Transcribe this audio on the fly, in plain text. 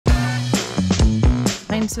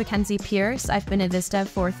name's Mackenzie Pearce. I've been at Vista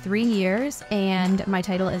for 3 years, and my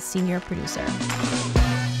title is Senior Producer.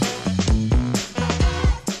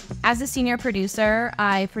 As a senior producer,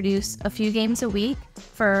 I produce a few games a week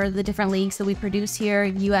for the different leagues that we produce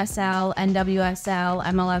here: USL, NWSL,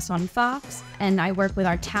 MLS on Fox, and I work with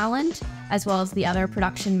our talent as well as the other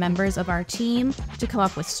production members of our team to come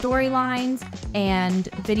up with storylines and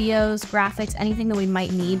videos, graphics, anything that we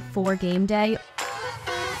might need for game day.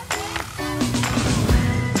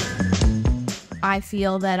 I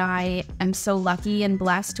feel that I am so lucky and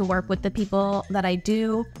blessed to work with the people that I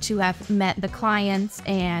do, to have met the clients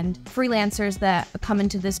and freelancers that come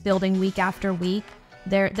into this building week after week.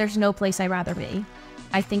 There's no place I'd rather be.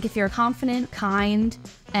 I think if you're confident, kind,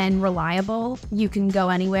 and reliable, you can go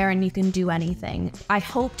anywhere and you can do anything. I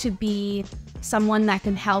hope to be someone that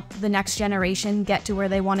can help the next generation get to where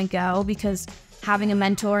they want to go, because having a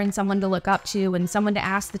mentor and someone to look up to and someone to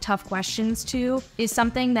ask the tough questions to is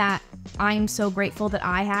something that I'm so grateful that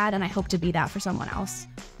I had, and I hope to be that for someone else.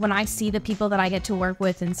 When I see the people that I get to work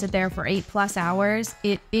with and sit there for 8+ hours,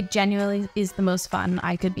 it genuinely is the most fun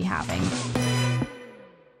I could be having.